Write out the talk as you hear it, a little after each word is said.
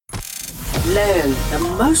Learn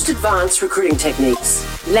the most advanced recruiting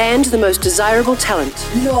techniques. Land the most desirable talent.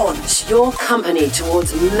 Launch your company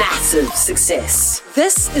towards massive success.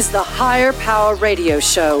 This is the Higher Power Radio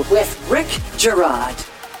Show with Rick Girard.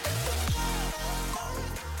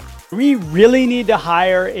 We really need to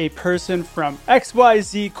hire a person from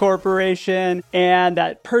XYZ Corporation, and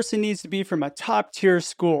that person needs to be from a top-tier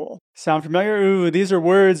school. Sound familiar? Ooh, these are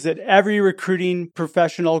words that every recruiting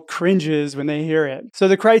professional cringes when they hear it. So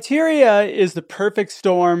the criteria is the perfect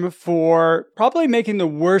storm for probably making the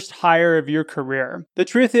worst hire of your career. The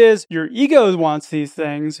truth is, your ego wants these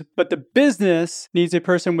things, but the business needs a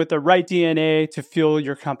person with the right DNA to fuel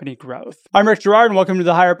your company growth. I'm Rick Girard, and welcome to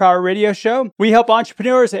the Higher Power Radio Show. We help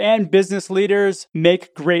entrepreneurs and business leaders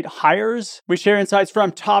make great hires. We share insights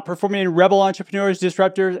from top-performing rebel entrepreneurs,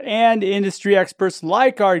 disruptors, and industry experts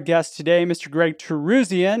like our guest today, Mr. Greg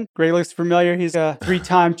Teruzzian. Greg looks familiar. He's a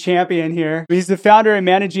three-time champion here. He's the founder and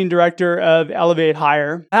managing director of Elevate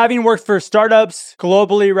Hire. Having worked for startups,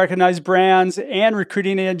 globally recognized brands, and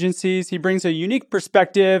recruiting agencies, he brings a unique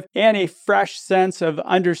perspective and a fresh sense of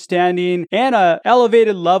understanding and an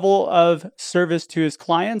elevated level of service to his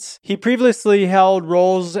clients. He previously held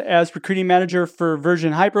roles as recruiting manager for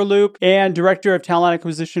Virgin Hyperloop and director of talent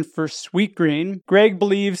acquisition for Sweetgreen. Greg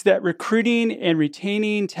believes that recruiting and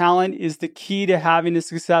retaining talent is the key to having a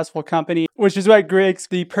successful company, which is why Greg's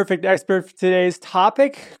the perfect expert for today's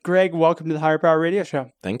topic. Greg, welcome to the Higher Power Radio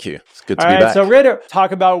Show. Thank you. It's good to be back. So we're going to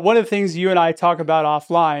talk about one of the things you and I talk about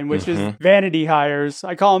offline, which is vanity hires.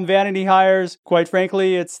 I call them vanity hires. Quite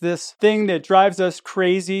frankly, it's this thing that drives us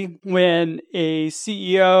crazy when a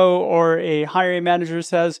CEO or a hiring manager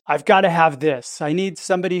says, I've got to have this. I need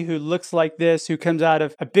somebody who looks like this, who comes out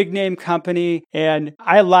of a big name company. And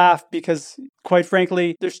I laugh because quite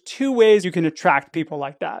frankly, there's two ways you can attract people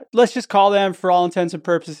like that. Let's just call them, for all intents and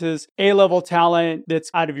purposes, A-level talent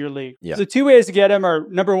that's out of your league. Yeah. So two ways to get them are,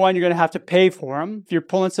 number one, you're going to have to pay for them. If you're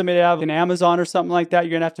pulling somebody out of an Amazon or something like that,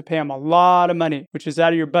 you're going to have to pay them a lot of money, which is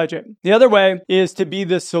out of your budget. The other way is to be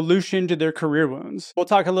the solution to their career wounds. We'll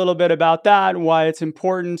talk a little bit about that and why it's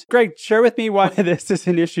important. Greg, share with me why this is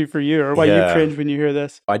an issue for you or why you cringe when you hear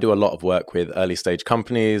this. I do a lot of work with early stage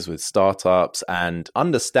companies, with startups, and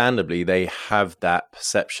understandably, they have that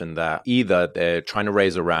perception that either they're trying to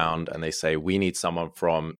raise a round and they say, we need someone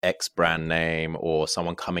from X brand name or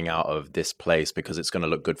someone coming out of this place because it's going to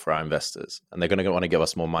look good for our investors and they're going to want to give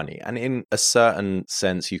us more money. And in a certain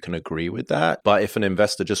sense, you can agree with that. But if an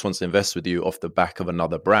investor just wants to invest with you off the back of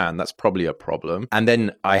another brand, that's probably a problem. And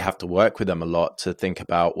then I have to work with them a lot to think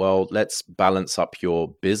about, well, let's balance up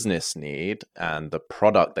your business need and the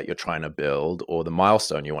product that you're trying to build or the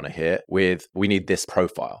milestone you want to hit with, we need this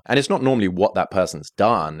profile. And it's not normally what that person's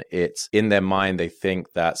done. It's in their mind, they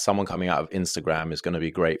think that someone coming out of Instagram is going to be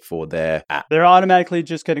great for their app. They're automatically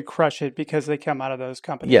just going to crush it because they come out of those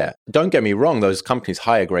companies. Yeah. Don't get me wrong. Those companies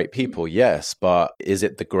hire great people. Yes. But is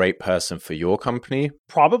it the great person for your company?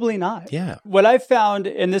 Probably not. Yeah. What I've found,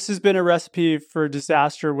 and this has been a recipe for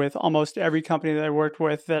disaster with almost every company that I worked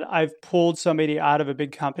with, that I've pulled somebody out of a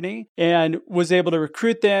big company and was able to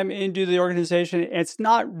recruit them into the organization. It's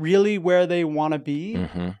not really where they want to be.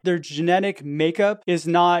 Their genetic makeup is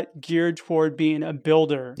not geared toward being a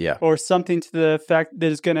builder or something to the effect that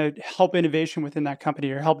is going to help innovation within that company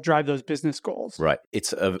or help drive those business goals. Right.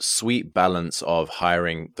 It's a sweet balance of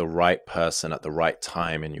hiring the right person at the right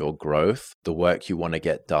time in your growth, the work you want to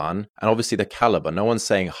get done, and obviously the caliber. No one's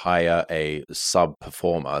saying hire a sub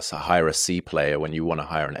performer, so hire a C player when you want to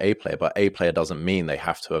hire an A player, but A player doesn't mean they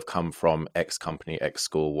have to have come from X company, X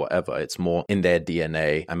school, whatever. It's more in their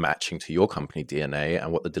DNA and matching to your company DNA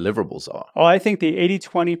and what the deliverables are. Oh, I think the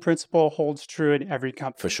 80-20 principle holds true in every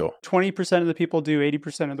company. For sure. 20% of the people do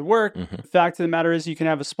 80% of the work. The fact of the matter is you can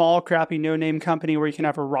have a small, crappy, no-name company where you can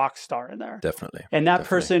have a rock star in there. Definitely. And that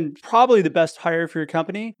person, probably the best hire for your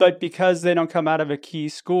company, but because they don't come out of a key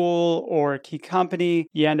school or a key company,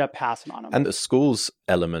 you end up passing on them. And the schools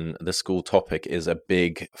element, the school topic is a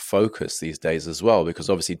big focus these days as well, because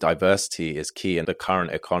obviously diversity is key in the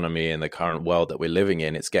current economy and the current world that we're living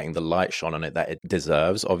in. It's getting the light shone on it that it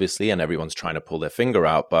deserves, obviously, and everyone's trying to pull their finger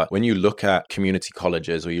out. But when you look at community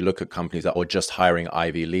colleges or you look at companies that are just hiring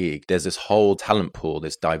Ivy League, there's this whole talent pool,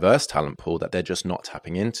 this diverse talent pool that they're just not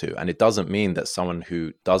tapping into. And it doesn't mean that someone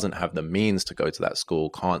who doesn't have the means to go to that school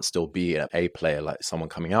can't still be an A player like someone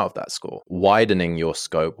coming out of that school. Widening your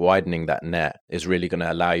scope, widening that net is really going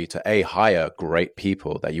to allow you to A, hire great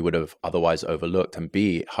people that you would have otherwise overlooked, and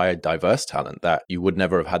B, hire diverse talent that you would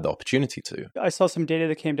never have had the opportunity to. I saw some data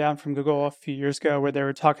that came down from Google a few years ago where they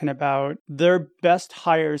were talking about out, their best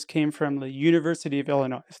hires came from the University of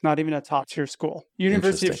Illinois. It's not even a top tier school.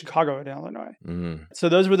 University of Chicago in Illinois. So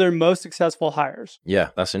those were their most successful hires. Yeah,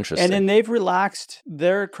 that's interesting. And then they've relaxed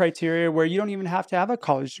their criteria where you don't even have to have a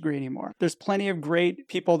college degree anymore. There's plenty of great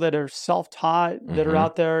people that are self-taught that are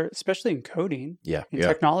out there, especially in coding,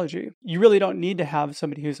 technology. You really don't need to have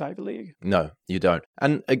somebody who's Ivy League. No, you don't.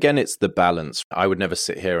 And again, it's the balance. I would never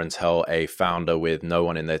sit here and tell a founder with no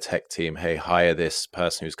one in their tech team, hey, hire this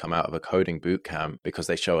person who's come out of a coding bootcamp because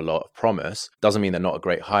they show a lot of promise. Doesn't mean they're not a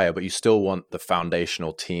great hire, but you still want the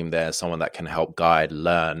foundational team there, someone that can help guide,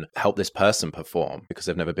 learn, help this person perform because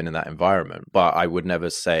they've never been in that environment. But I would never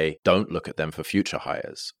say, don't look at them for future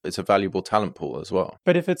hires. It's a valuable talent pool as well.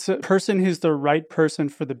 But if it's a person who's the right person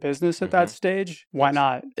for the business at that stage, why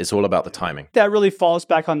not? It's all about the timing. That really falls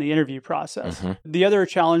back on the interview process. The other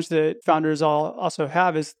challenge that founders also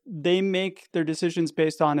have is they make their decisions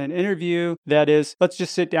based on an interview that is, let's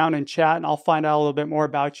just sit down and chat and I'll find out a little bit more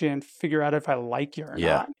about you and figure out if I like you or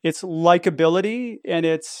not. It's likability and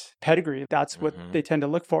it's pedigree. That's what they tend to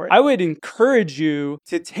look for. I would encourage you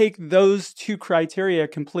to take those two criteria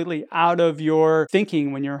completely out of your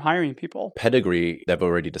thinking when you're hiring people. Pedigree, they've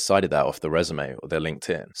already decided that off the resume or their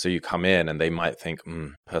LinkedIn. So you come in and they might think,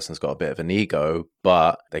 person's got a bit of an ego,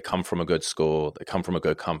 but they come from a good school, they come from a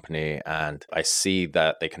good company, and I see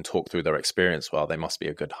that they can talk through their experience well, they must be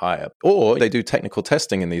a good hire. Or they do technical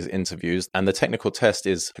testing in these interviews, and the technical test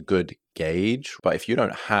is a good gauge. But if you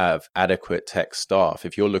don't have adequate tech staff,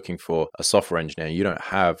 if you're looking for a software engineer, you don't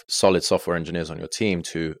have solid software engineers on your team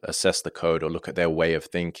to assess the code or look at their way of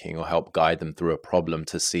thinking or help guide them through a problem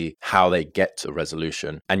to see how they get to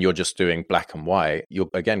resolution, and you're just doing black and white, you're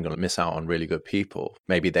again going to miss out on really good people.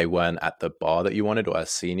 Maybe they weren't at the bar that you wanted or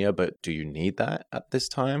as senior, but do you need that at this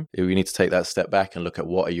time? You need to take that step back and look at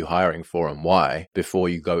what are you hiring for and why before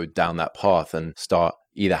you go down that path and start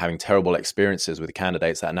either having terrible experiences with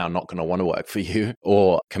candidates that are now not going to want to work for you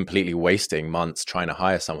or completely wasting months trying to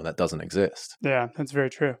hire someone that doesn't exist. Yeah, that's very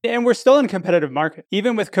true. And we're still in a competitive market.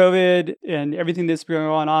 Even with COVID and everything that's been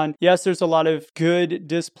going on, yes, there's a lot of good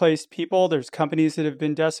displaced people. There's companies that have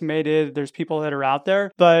been decimated. There's people that are out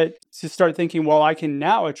there. But to start thinking, well, I can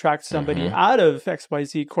now attract somebody out of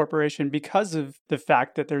XYZ Corporation because of the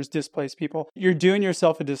fact that there's displaced people, you're doing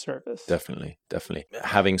yourself a disservice. Definitely.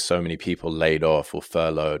 Having so many people laid off or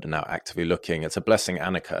furloughed and now actively looking, it's a blessing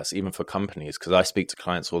and a curse, even for companies, because I speak to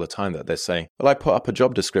clients all the time that they're saying, well, I put up a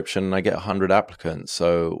job description and I get 100 applicants,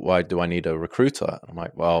 so why do I need a recruiter? I'm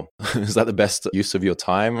like, well, is that the best use of your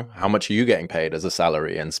time? How much are you getting paid as a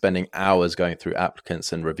salary and spending hours going through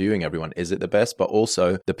applicants and reviewing everyone? Is it the best? But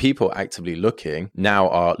also the people actively looking now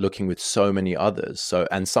are looking with so many others.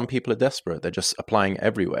 And some people are desperate. They're just applying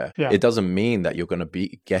everywhere. Yeah. It doesn't mean that you're going to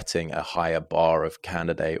be getting a higher bar of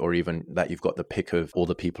candidate or even that you've got the pick of all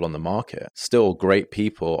the people on the market. Still, great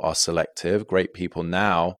people are selective. Great people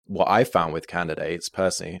now, what I found with candidates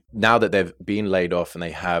personally, now that they've been laid off and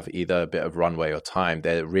they have either a bit of runway or time,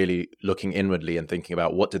 they're really looking inwardly and thinking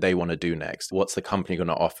about what do they want to do next? What's the company going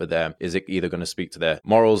to offer them? Is it either going to speak to their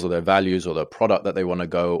morals or their values or the product that they want to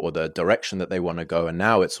go or the direction that they want to go? And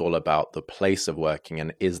now it's all about the place of working,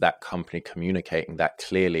 and is that company communicating that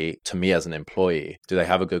clearly to me as an employee? Do they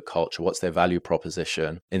have a good culture? What's their value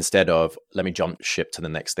proposition? Instead of, let me jump ship to the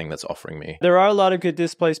next thing that's offering me. There are a lot of good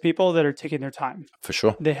displaced people that are taking their time. For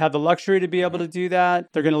sure. They have the luxury to be able to do that.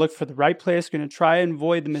 They're going to look for the right place, going to try and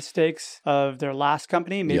avoid the mistakes of their last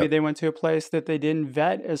company. Maybe they went to a place that they didn't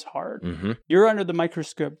vet as hard. You're under the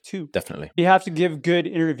microscope too. Definitely. You have to give good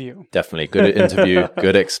interview. Definitely. Good interview,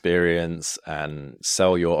 good experience, and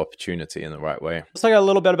sell your opportunity in the right way. Let's talk a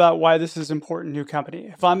little bit about why this is important to a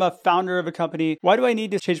company. If I'm a founder of a company, why do I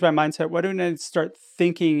need to change my mindset? Why do I need to start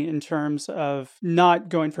thinking in terms of not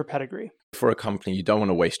going for pedigree? For a company, you don't want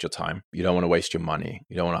to waste your time. You don't want to waste your money.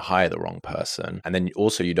 You don't want to hire the wrong person. And then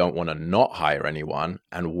also you don't want to not hire anyone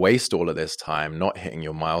and waste all of this time not hitting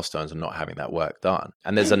your milestones and not having that work done.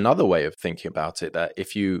 And there's another way of thinking about it, that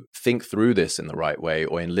if you think through this in the right way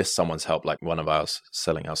or enlist someone's help, like one of us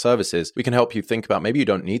selling our services, we can help you think about maybe you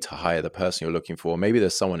don't need to hire the person you're looking for. Maybe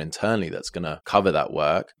there's someone internally that's going to cover that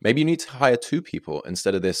work. Maybe you need to hire 2 people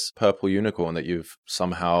instead of this purple unicorn that you've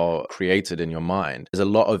somehow created in your mind. There's a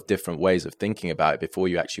lot of different ways ways of thinking about it before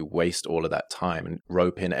you actually waste all of that time and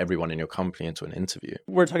rope in everyone in your company into an interview.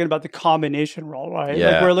 We're talking about the combination role, right?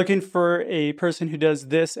 Yeah. Like we're looking for a person who does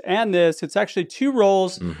this and this. It's actually two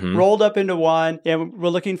roles rolled up into one. And we're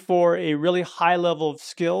looking for a really high level of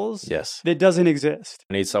skills that doesn't exist.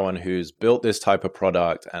 I need someone who's built this type of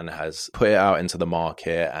product and has put it out into the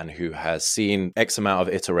market and who has seen X amount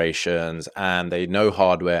of iterations and they know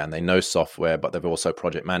hardware and they know software, but they've also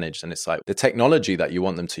project managed. And it's like the technology that you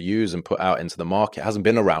want them to use and put out into the market hasn't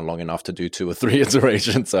been around long enough to do 2 or 3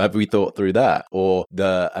 iterations. So have we thought through that? Or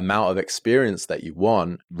the amount of experience that you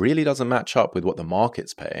want really doesn't match up with what the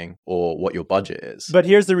market's paying or what your budget is. But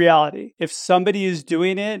here's the reality. If somebody is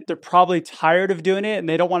doing it, they're probably tired of doing it and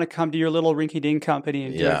they don't want to come to your little rinky-dink company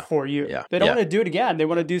and do it for you. They don't want to do it again. They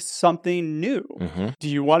want to do something new. Do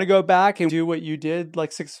you want to go back and do what you did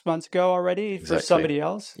like 6 months ago already for somebody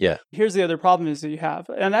else? Here's the other problem is that you have,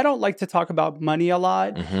 and I don't like to talk about money a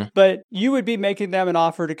lot, but you would be making them an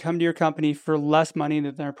offer to come to your company for less money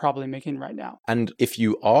than they're probably making right now. And if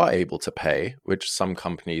you are able to pay, which some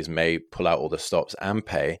companies may pull out all the stops and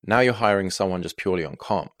pay, now you're hiring someone just purely on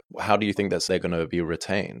comp. How do you think that they're going to be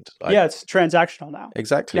retained? Like, it's transactional now.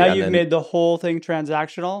 Exactly. Now you've made the whole thing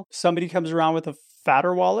transactional. Somebody comes around with a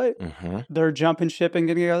fatter wallet, they're jumping ship and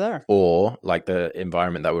going to go there. Or like the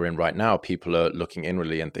environment that we're in right now, people are looking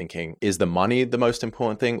inwardly and thinking, is the money the most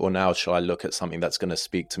important thing? Or now shall I look at something that's going to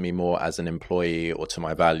speak to me more as an employee or to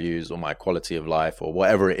my values or my quality of life or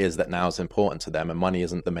whatever it is that now is important to them, and money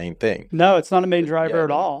isn't the main thing? No, it's not a main driver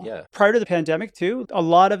at all. Prior to the pandemic too, a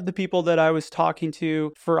lot of the people that I was talking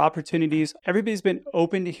to for opportunities, everybody's been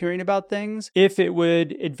open to hearing about things if it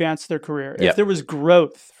would advance their career, if there was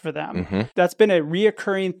growth for them. That's been a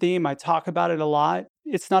reoccurring theme. I talk about it a lot.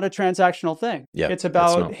 It's not a transactional thing. It's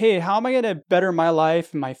about, hey, how am I going to better my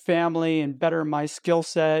life and my family and better my skill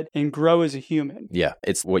set and grow as a human?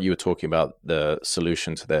 It's what you were talking about, the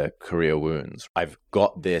solution to their career wounds. I've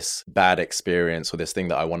got this bad experience or this thing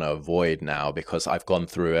that I want to avoid now because I've gone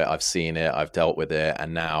through it, I've seen it, I've dealt with it,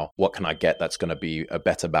 and now what can I get that's going to be a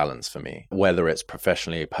better balance for me? Whether it's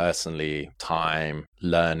professionally, personally, time,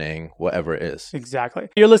 learning, whatever it is. Exactly.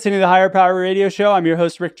 You're listening to the Higher Power Radio Show. I'm your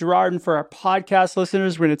host, Rick Girard, and for our podcast listeners,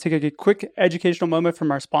 we're going to take a quick educational moment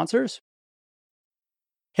from our sponsors.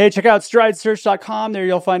 Hey, check out stridesearch.com. There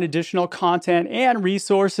you'll find additional content and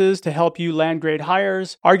resources to help you land great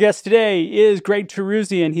hires. Our guest today is Greg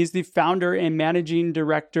Teruzzian. He's the founder and managing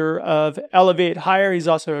director of Elevate Hire. He's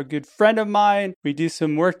also a good friend of mine. We do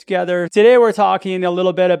some work together. Today, we're talking a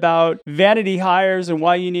little bit about vanity hires and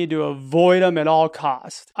why you need to avoid them at all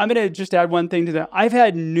costs. I'm going to just add one thing to that. I've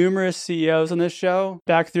had numerous CEOs on this show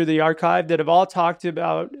back through the archive that have all talked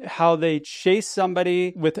about how they chase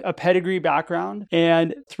somebody with a pedigree background,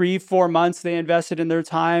 and 3-4 months they invested in their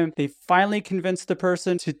time. They finally convinced the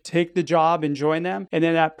person to take the job and join them. And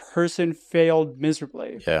then that person failed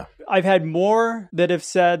miserably. I've had more that have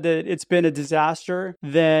said that it's been a disaster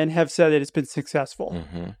than have said that it's been successful.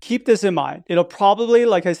 Keep this in mind. It'll probably,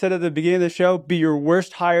 like I said at the beginning of the show, be your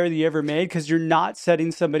worst hire that you ever made because you're not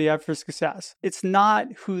setting somebody up for success. It's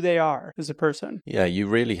not who they are as a person. You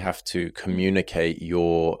really have to communicate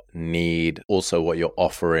your need, also what you're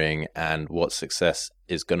offering and what success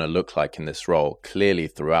is going to look like in this role clearly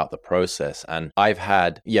throughout the process. And I've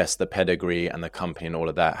had, yes, the pedigree and the company and all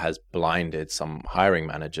of that has blinded some hiring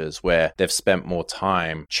managers where they've spent more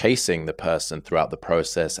time chasing the person throughout the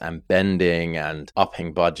process and bending and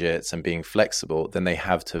upping budgets and being flexible than they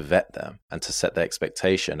have to vet them and to set the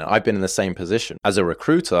expectation. And I've been in the same position. As a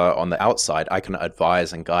recruiter on the outside, I can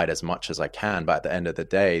advise and guide as much as I can, but at the end of the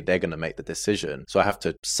day, they're going to make the decision. So I have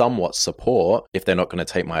to somewhat support if they're not going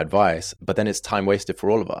to take my advice, but then it's time wasted for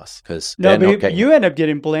all of us because you end up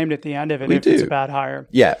getting blamed at the end of it if it's a bad hire.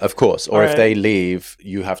 Yeah, of course. Or if they leave,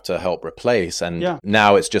 you have to help replace. And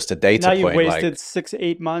now it's just a data point. Now you've wasted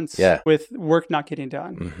 6-8 months with work not getting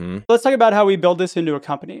done. Let's talk about how we build this into a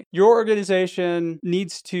company. Your organization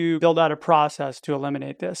needs to build out a process to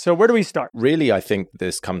eliminate this. So where do we start? Really, I think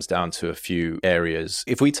this comes down to a few areas.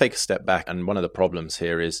 If we take a step back, and one of the problems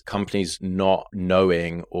here is companies not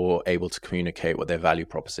knowing or able to communicate what their value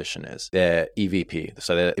proposition is. Their EVP,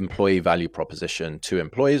 so their employee value proposition to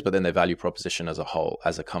employees, but then their value proposition as a whole,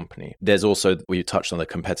 as a company. There's also, we touched on the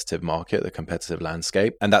competitive market, the competitive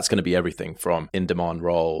landscape, and And that's going to be everything from in-demand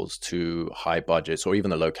roles to high budgets or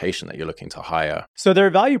even the location that you're looking to hire. So their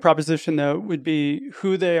value proposition, though, would be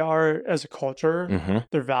who they are as a culture,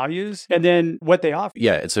 their values, and then what they offer.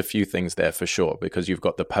 Yeah, it's a few things there for sure, because you've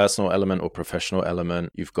got the personal element or professional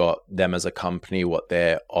element. You've got them as a company, what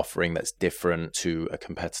they're offering that's different to a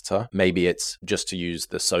competitor. Maybe it's just to use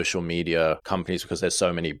the social media companies because there's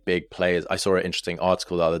so many big players. I saw an interesting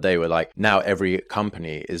article the other day where like now every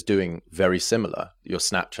company is doing very similar. Your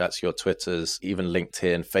Snapchats, your Twitters, even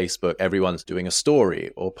LinkedIn, Facebook, everyone's doing a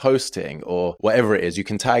story or posting or whatever it is. You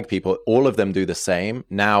can tag people. All of them do the same.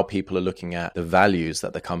 Now people are looking at the values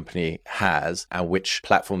that the company has and which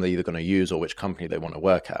platform they're either going to use or which company they want to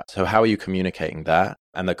work at. So how are you communicating that?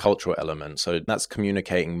 And the cultural element. So that's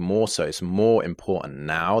communicating more so. It's more important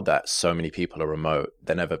now that so many people are remote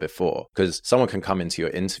than ever before, because someone can come into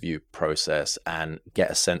your interview process and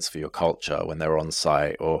get a sense for your culture when they're on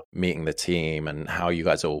site or meeting the team and how you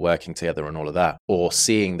guys are all working together and all of that, or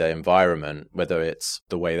seeing the environment, whether it's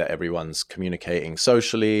the way that everyone's communicating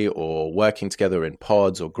socially or working together in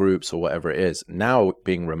pods or groups or whatever it is. Now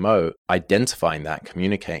being remote, identifying that,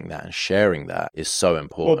 communicating that and sharing that is so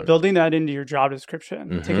important. Well, building that into your job description.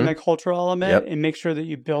 Taking that cultural element and make sure that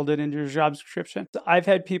you build it into your job description. I've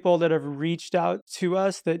had people that have reached out to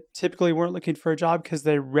us that typically weren't looking for a job because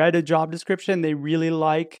they read a job description. They really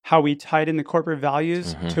like how we tied in the corporate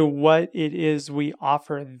values to what it is we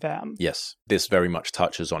offer them. Yes, this very much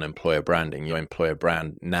touches on employer branding. Your employer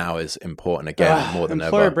brand now is important again more than ever.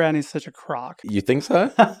 Employer branding is such a crock. You think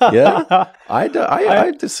so? Yeah,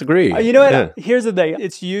 I disagree. You know what? Yeah. Here's the thing.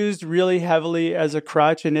 It's used really heavily as a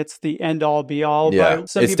crutch and it's the end all be all. Yeah. But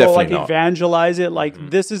some people like evangelize it like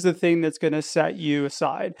this is the thing that's going to set you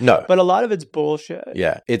aside. No. But a lot of it's bullshit.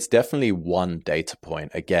 Yeah. It's definitely one data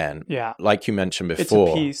point. Again, like you mentioned before.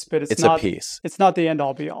 It's a piece, but it's not, a piece. It's not the end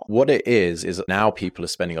all be all. What it is now people are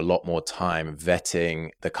spending a lot more time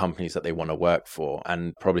vetting the companies that they want to work for.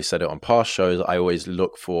 And probably said it on past shows, I always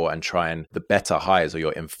look for and try and the better hires or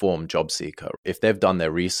your informed job seeker. If they've done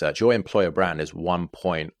their research, your employer brand is one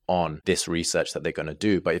point on this research that they're going to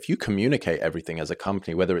do. But if you communicate everything as a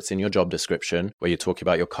company, whether it's in your job description, where you're talking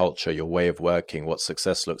about your culture, your way of working, what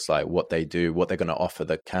success looks like, what they do, what they're going to offer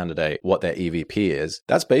the candidate, what their EVP is,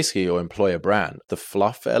 that's basically your employer brand. The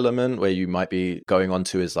fluff element where you might be going on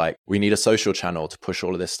to is like, we need a social channel to push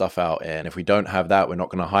all of this stuff out in. If we don't have that, we're not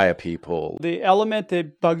going to hire people. The element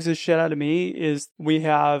that bugs the shit out of me is we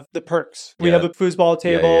have the perks. We have a foosball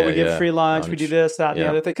table, we give free lunch, we do this, that, and the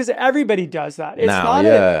other thing. Because everybody does that.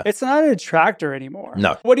 It's not an attractor anymore.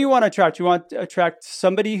 No. What do you want to attract? You want to attract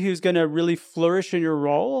somebody who's going to really flourish in your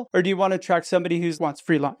role? Or do you want to attract somebody who wants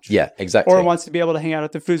free lunch? Yeah, exactly. Or wants to be able to hang out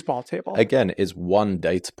at the foosball table? Again, is one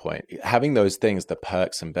data point. Having those things, the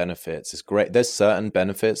perks and benefits is great. There's certain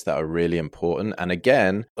benefits that are really important. And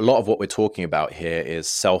again, a lot of what we're talking about here is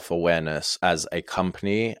self-awareness as a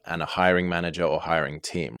company and a hiring manager or hiring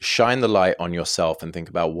team. Shine the light on yourself and think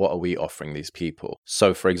about what are we offering these people?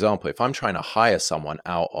 So for example, if I'm trying to hire someone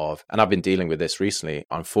out of, and I've been dealing with this recently,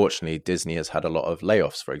 unfortunately, Disney has had a lot of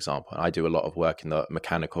layoffs, for example. And I do a lot of work in the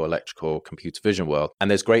mechanical, electrical, computer vision world, and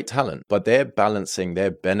there's great talent, but they're balancing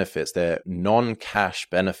their benefits, their non-cash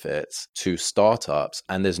benefits to startups.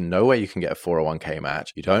 And there's no way you can get a 401k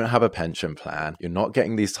match. You don't have a pension plan. You're not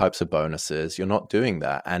getting these types of bonuses. You're not doing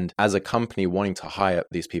that. And as a company wanting to hire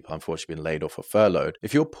these people, unfortunately been laid off or furloughed,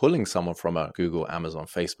 if you're pulling someone from a Google, Amazon,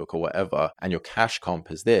 Facebook, or whatever, and your cash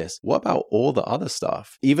comp is this, what about all the other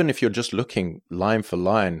stuff? Even if you're just looking line for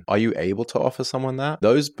line, are you able to offer someone that?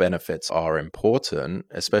 Those benefits are important,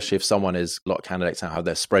 especially if someone is, a lot of candidates now have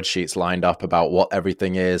their spreadsheets lined up about what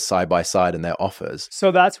everything is side by side in their offers.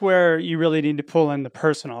 So that's where you really need to pull in the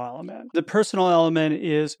personal element. The personal element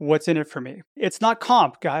is what's in it for me. It's not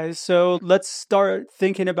comp, guys. So let's start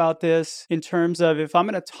thinking about this in terms of if I'm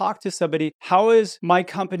going to talk to somebody, how is my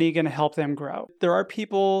company going to help them grow? There are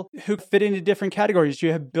people who fit into different categories.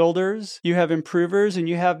 You have builders, you have improvers, and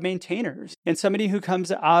you have maintainers. And somebody who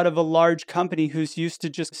comes out of a large company who's used to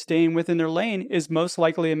just staying within their lane is most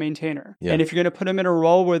likely a maintainer. Yeah. And if you're going to put them in a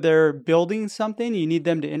role where they're building something, you need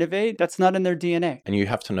them to innovate, that's not in their DNA. And you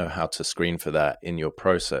have to know how to screen for that in your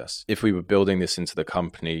process. If we were building this into the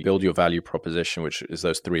company, build your value proposition, which is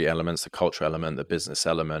those three elements, the culture element, the business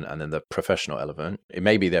element, and then the professional element. It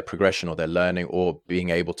may be their progression or their learning or being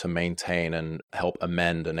able to maintain and help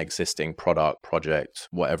amend an existing product, project,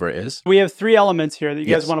 whatever it is. We have three elements here here that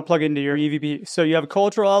you guys want to plug into your EVP. So you have a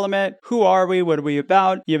cultural element. Who are we? What are we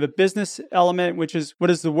about? You have a business element, which is what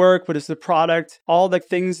is the work? What is the product? All the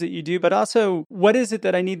things that you do, but also what is it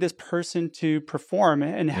that I need this person to perform,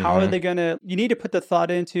 and how are they going to, you need to put the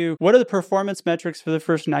thought into what are the performance metrics for the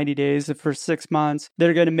first 90 days, the first 6 months that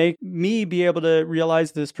are going to make me be able to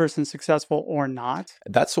realize this person's successful or not.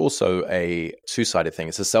 That's also a two-sided thing.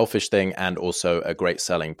 It's a selfish thing and also a great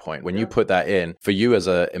selling point. When you put that in, for you as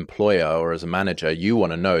an employer or as a manager, you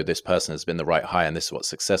want to know this person has been the right hire and this is what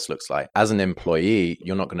success looks like. As an employee,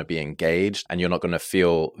 you're not going to be engaged and you're not going to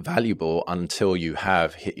feel valuable until you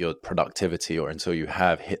have hit your productivity or until you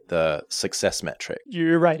have hit the success metric.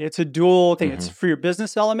 You're right. It's a dual thing. It's for your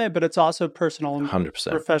business element, but it's also personal and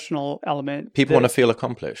 100%. Professional element. People want to feel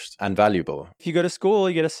accomplished and valuable. If you go to school,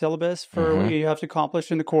 you get a syllabus for what you have to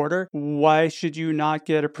accomplish in the quarter. Why should you not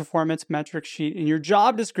get a performance metric sheet in your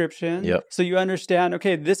job description so you understand,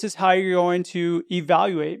 okay, this is how you're going to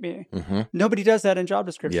evaluate me? Nobody does that in job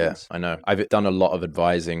descriptions. Yeah, I know. I've done a lot of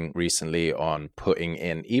advising recently on putting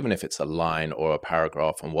in, even if it's a line or a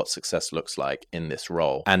paragraph on what success looks like in this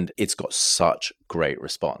role. And it's got such great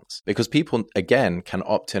response because people, again, can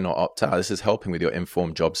opt in or opt out. This is helping with your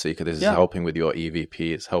informed job seeker. This is helping with your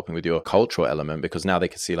EVP. It's helping with your cultural element because now they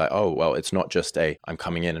can see like, oh, well, it's not just I'm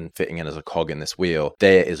coming in and fitting in as a cog in this wheel.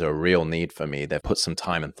 There is a real need for me. They've put some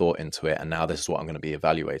time and thought into it. And now this is what I'm going to be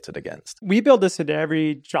evaluated against. We build this into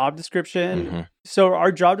every job description. So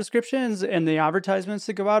our job descriptions and the advertisements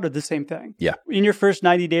that go out are the same thing. Yeah. In your first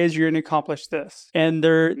 90 days, you're going to accomplish this. And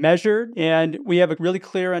they're measured. And we have a really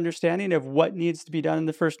clear understanding of what needs to be done in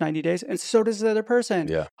the first 90 days. And so does the other person.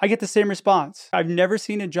 Yeah. I get the same response. I've never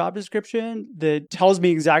seen a job description that tells me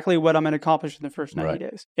exactly what I'm going to accomplish in the first 90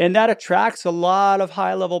 days. And that attracts a lot of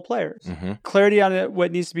high-level players. Clarity on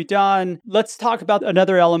what needs to be done. Let's talk about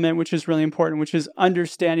another element, which is really important, which is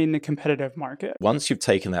understanding the competitive market. Once you've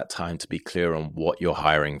taken that time to be clear on what you're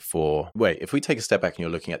hiring for, if we take a step back and you're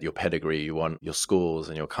looking at your pedigree, you want your schools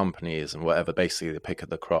and your companies and whatever, basically the pick of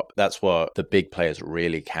the crop. That's what the big players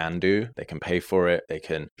really can do. They can pay for it. They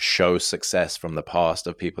can show success from the past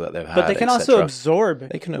of people that they've had. But they can also absorb.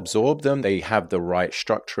 They can absorb them. They have the right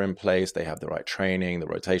structure in place. They have the right training, the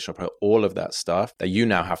rotational, all of that stuff that you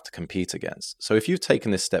now have to compete against. So if you've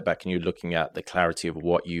taken this step back and you're looking at the clarity of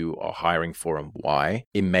what you are hiring for and why,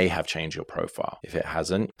 it may have changed your profile. If it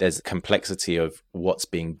hasn't, there's complexity of what's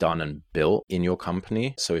being done and built in your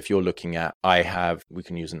company. So if you're looking at, we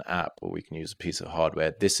can use an app or we can use a piece of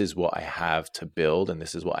hardware. This is what I have to build and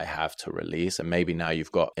this is what I have to release. And maybe now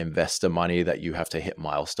you've got investor money that you have to hit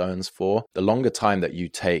milestones for. The longer time that you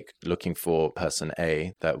take looking for person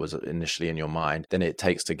A that was initially in your mind, then it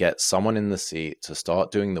takes to get someone in the seat to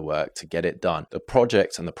start doing the work to get it done. The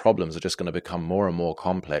projects and the problems are just going to become more and more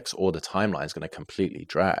complex, or the timeline is going to completely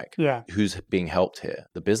drag. Yeah. Who's being helped here?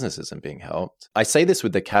 The business isn't being helped. I say this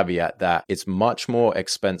with the caveat that it's much more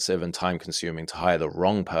expensive and time consuming to hire the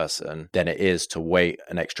wrong person than it is to wait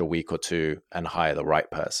an extra week or two and hire the right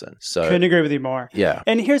person. So couldn't agree with you more. Yeah.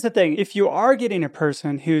 And here's the thing. If you are getting a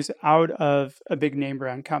person who's out of a big name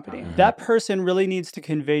brand company, that person really needs to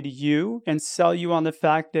convey to you and sell you on the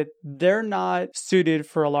fact that they're not suited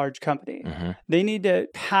for a large company. They need to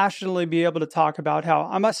passionately be able to talk about how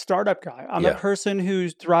I'm a startup guy. I'm a person who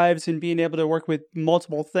thrives in being able to work with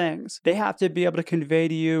multiple things. They have to be able to convey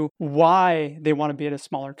to you why they want to be at a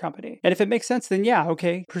smaller company. And if it makes sense, then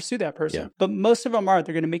okay, pursue that person. But most of them aren't.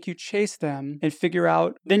 They're going to make you chase them and figure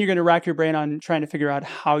out, then you're going to rack your brain on trying to figure out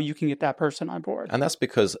how you can get that person on board. And that's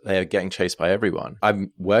because they're getting chased by everyone.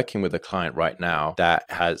 I'm working with a client right now that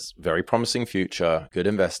has very promising future, good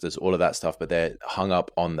investors, all of that stuff, but they're hung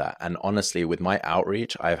up on that. And honestly, with my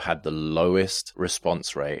outreach, I've had the lowest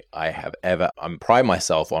response rate I have ever. I pride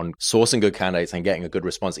myself on sourcing good candidates and getting a good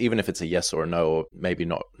response, even if it's a yes or a no, or maybe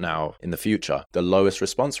not now in the future. The lowest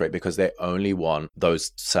response rate because they only want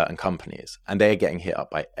those certain companies and they're getting hit up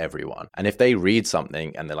by everyone. And if they read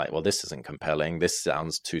something and they're like, well, this isn't compelling, this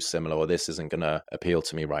sounds too similar, or this isn't going to appeal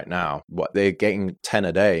to me right now, what they're getting 10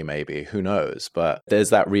 a day, maybe, who knows? But there's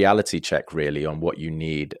that reality check really on what you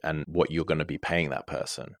need and what you're going to be paying that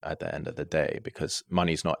person at the end of the day, because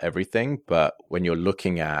money's not everything. But when you're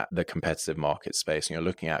looking at the competitive market space and you're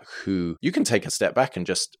looking at who, you can take a step back and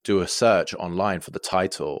just do a search search online for the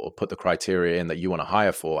title or put the criteria in that you want to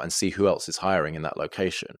hire for and see who else is hiring in that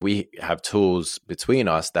location. We have tools between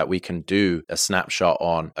us that we can do a snapshot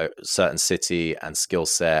on a certain city and skill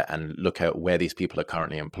set and look at where these people are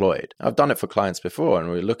currently employed. I've done it for clients before, and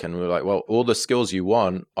we're like, well, all the skills you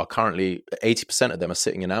want are currently 80% of them are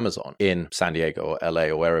sitting in Amazon in San Diego or LA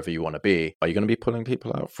or wherever you want to be. Are you going to be pulling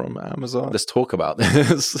people out from Amazon? Let's talk about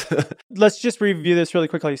this. Let's just review this really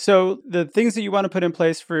quickly. So the things that you want to put in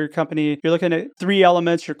place for your company, you're looking at 3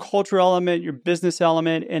 elements: your cultural element, your business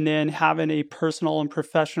element, and then having a personal and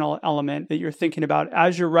professional element that you're thinking about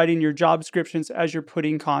as you're writing your job descriptions, as you're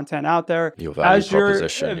putting content out there, your value as you're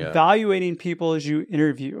proposition, evaluating people as you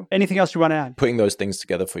interview. Anything else you want to add? Putting those things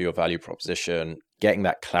together for your value proposition, getting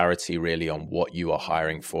that clarity really on what you are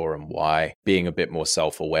hiring for and why, being a bit more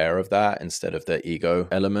self-aware of that instead of the ego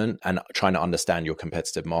element, and trying to understand your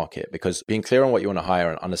competitive market. Because being clear on what you want to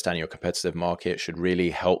hire and understanding your competitive market should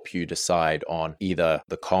really help you decide on either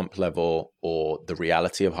the comp level or the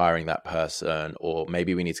reality of hiring that person, or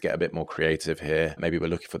maybe we need to get a bit more creative here. Maybe we're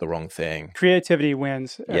looking for the wrong thing. Creativity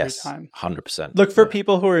wins every time. 100%. Look for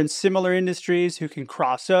people who are in similar industries who can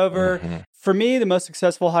cross over. Mm-hmm. For me, the most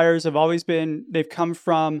successful hires have always been, they've come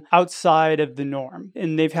from outside of the norm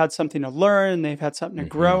and they've had something to learn, they've had something to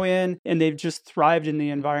grow in, and they've just thrived in the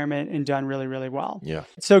environment and done really, really well. Yeah.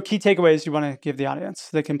 So key takeaways you want to give the audience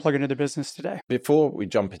that can plug into their business today. Before we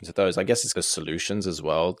jump into those, I guess it's the solutions as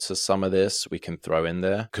well to some of this we can throw in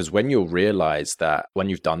there. Because when you'll realize that, when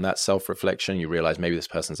you've done that self-reflection, you realize maybe this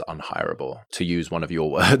person's unhireable, to use one of your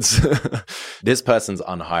words. This person's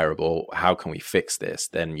unhireable. How can we fix this?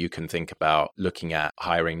 Then you can think about looking at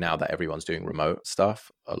hiring now that everyone's doing remote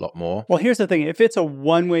stuff a lot more. Well, here's the thing. If it's a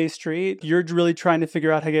one-way street, you're really trying to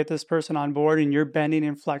figure out how to get this person on board and you're bending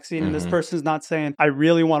and flexing and this person's not saying, I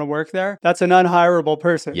really want to work there. That's an unhireable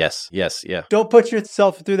person. Yes. Yeah. Don't put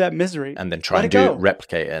yourself through that misery. And then try and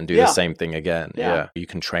replicate it and do the same thing again. Yeah. You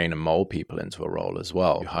can train and mold people into a role as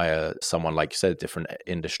well. You hire someone, like you said, different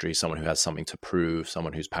industry, someone who has something to prove,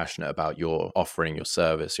 someone who's passionate about your offering, your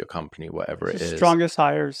service, your company, whatever it is. Strongest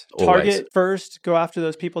hires. Target first, go after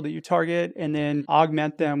those people that you target, and then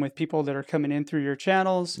augment them with people that are coming in through your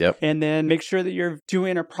channels. Yep. And then make sure that you're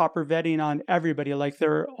doing a proper vetting on everybody, like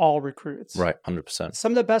they're all recruits. Right, 100%.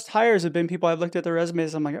 Some of the best hires have been people I've looked at their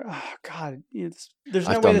resumes. I'm like, oh God, there's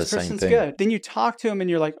no way this person's good. Then you talk to them and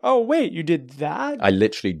you're like, oh wait, you did that? I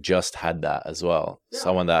literally just had that as well. Yeah.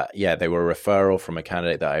 Someone that, they were a referral from a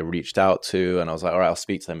candidate that I reached out to, and I was like, all right, I'll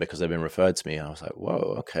speak to them because they've been referred to me. And I was like,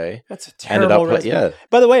 whoa, okay. That's a terrible resume.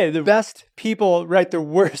 By the way, the best people write the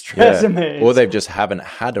worst resumes. Or they just haven't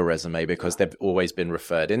had a resume because they've always been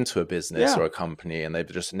referred into a business or a company, and they've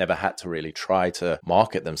just never had to really try to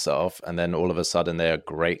market themselves. And then all of a sudden they're a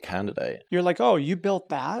great candidate. You're like, oh, you built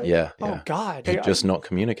that? Yeah. Oh God. You're just not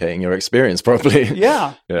communicating your experience properly.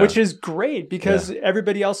 Yeah. Which is great because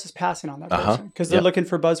everybody else is passing on that person because they're looking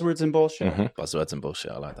for buzzwords and bullshit. Buzzwords and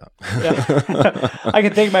bullshit. I like that. Yeah. I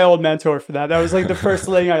can thank my old mentor for that. That was like the first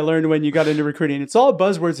thing I learned when you got into recruiting. It's all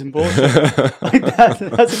buzzwords and bullshit. Like that's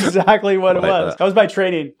exactly what it was. That was my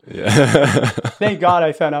training. Yeah. Thank God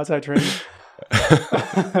I found outside training.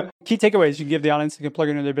 Key takeaways you can give the audience that can plug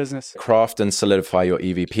into their business. Craft and solidify your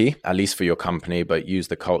EVP, at least for your company, but use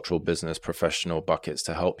the cultural, business, professional buckets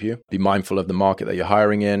to help you. Be mindful of the market that you're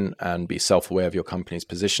hiring in and be self-aware of your company's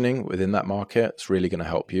positioning within that market. It's really going to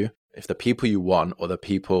help you. If the people you want or the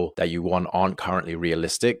people that you want aren't currently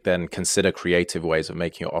realistic, then consider creative ways of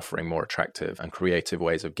making your offering more attractive and creative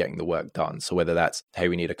ways of getting the work done. So whether that's, hey,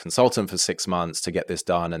 we need a consultant for 6 months to get this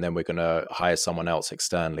done, and then we're going to hire someone else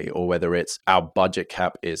externally, or whether it's our budget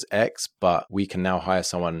cap is X, but we can now hire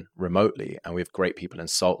someone remotely, and we have great people in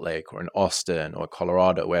Salt Lake or in Austin or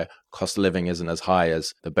Colorado where cost of living isn't as high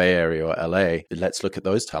as the Bay Area or LA. Let's look at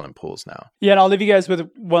those talent pools now. Yeah, and I'll leave you guys with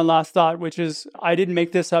one last thought, which is, I didn't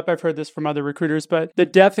make this up. I've heard this from other recruiters, but the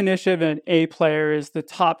definition of an A player is the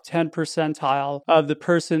top 10 percentile of the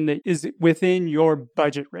person that is within your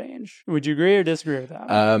budget range. Would you agree or disagree with that?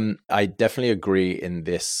 I definitely agree in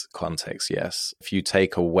this context, yes. If you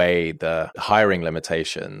take away the hiring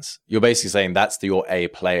limitations, you're basically saying that's your A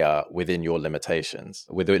player within your limitations,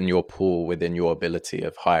 within your pool, within your ability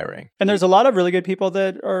of hiring. And there's a lot of really good people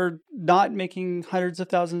that are not making hundreds of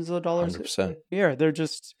thousands of dollars 100%. A year. They're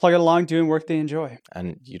just plugging along, doing work they enjoy.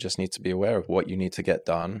 And you just need to be aware of what you need to get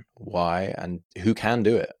done, why, and who can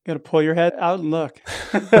do it. Got to pull your head out and look.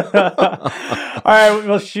 All right,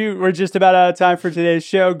 well, shoot, we're just about out of time for today's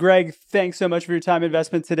show. Greg, thanks so much for your time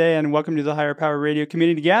investment today, and welcome to the Higher Power Radio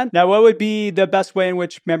community again. Now, what would be the best way in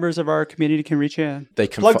which members of our community can reach in? They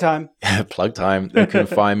can plug time. Plug time. They can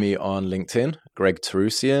find me on LinkedIn. Greg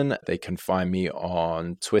Terushian. They can find me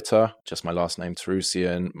on Twitter, just my last name,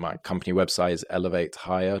 Terushian. My company website is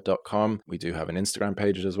elevatehire.com. We do have an Instagram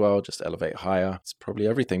page as well, just Elevate Hire. It's probably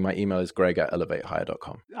everything. My email is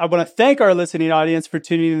greg@elevatehire.com. I want to thank our listening audience for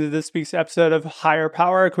tuning into this week's episode of Higher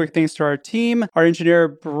Power. Quick thanks to our team, our engineer,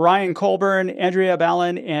 Brian Colburn, Andrea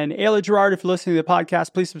Ballin, and Ayla Gerard. If you're listening to the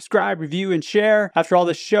podcast, please subscribe, review, and share. After all,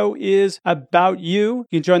 the show is about you.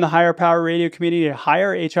 You can join the Higher Power Radio community at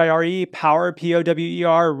Hire, H-I-R-E, Power,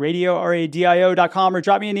 P-O-W-E-R, radio, R-A-D-I-O.com, or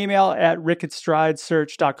drop me an email at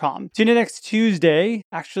rickatstridesearch.com. Tune in next Tuesday.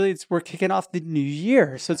 Actually, we're kicking off the new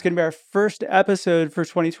year, so it's going to be our first episode for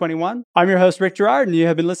 2021. I'm your host, Rick Gerard, and you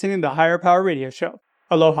have been listening to the Higher Power Radio Show.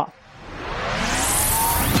 Aloha.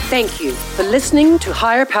 Thank you for listening to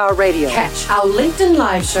Higher Power Radio. Catch our LinkedIn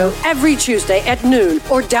Live show every Tuesday at noon,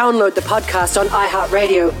 or download the podcast on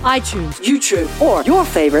iHeartRadio, iTunes, YouTube, or your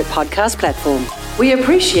favorite podcast platform. We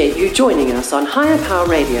appreciate you joining us on Higher Power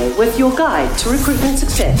Radio with your guide to recruitment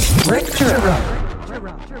success, Rick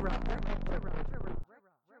Gerard.